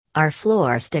Our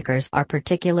floor stickers are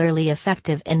particularly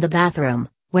effective in the bathroom,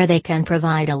 where they can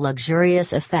provide a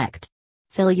luxurious effect.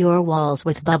 Fill your walls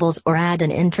with bubbles or add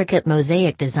an intricate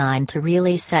mosaic design to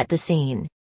really set the scene.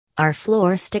 Our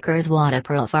floor stickers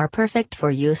waterproof are perfect for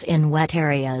use in wet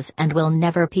areas and will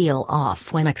never peel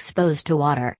off when exposed to water.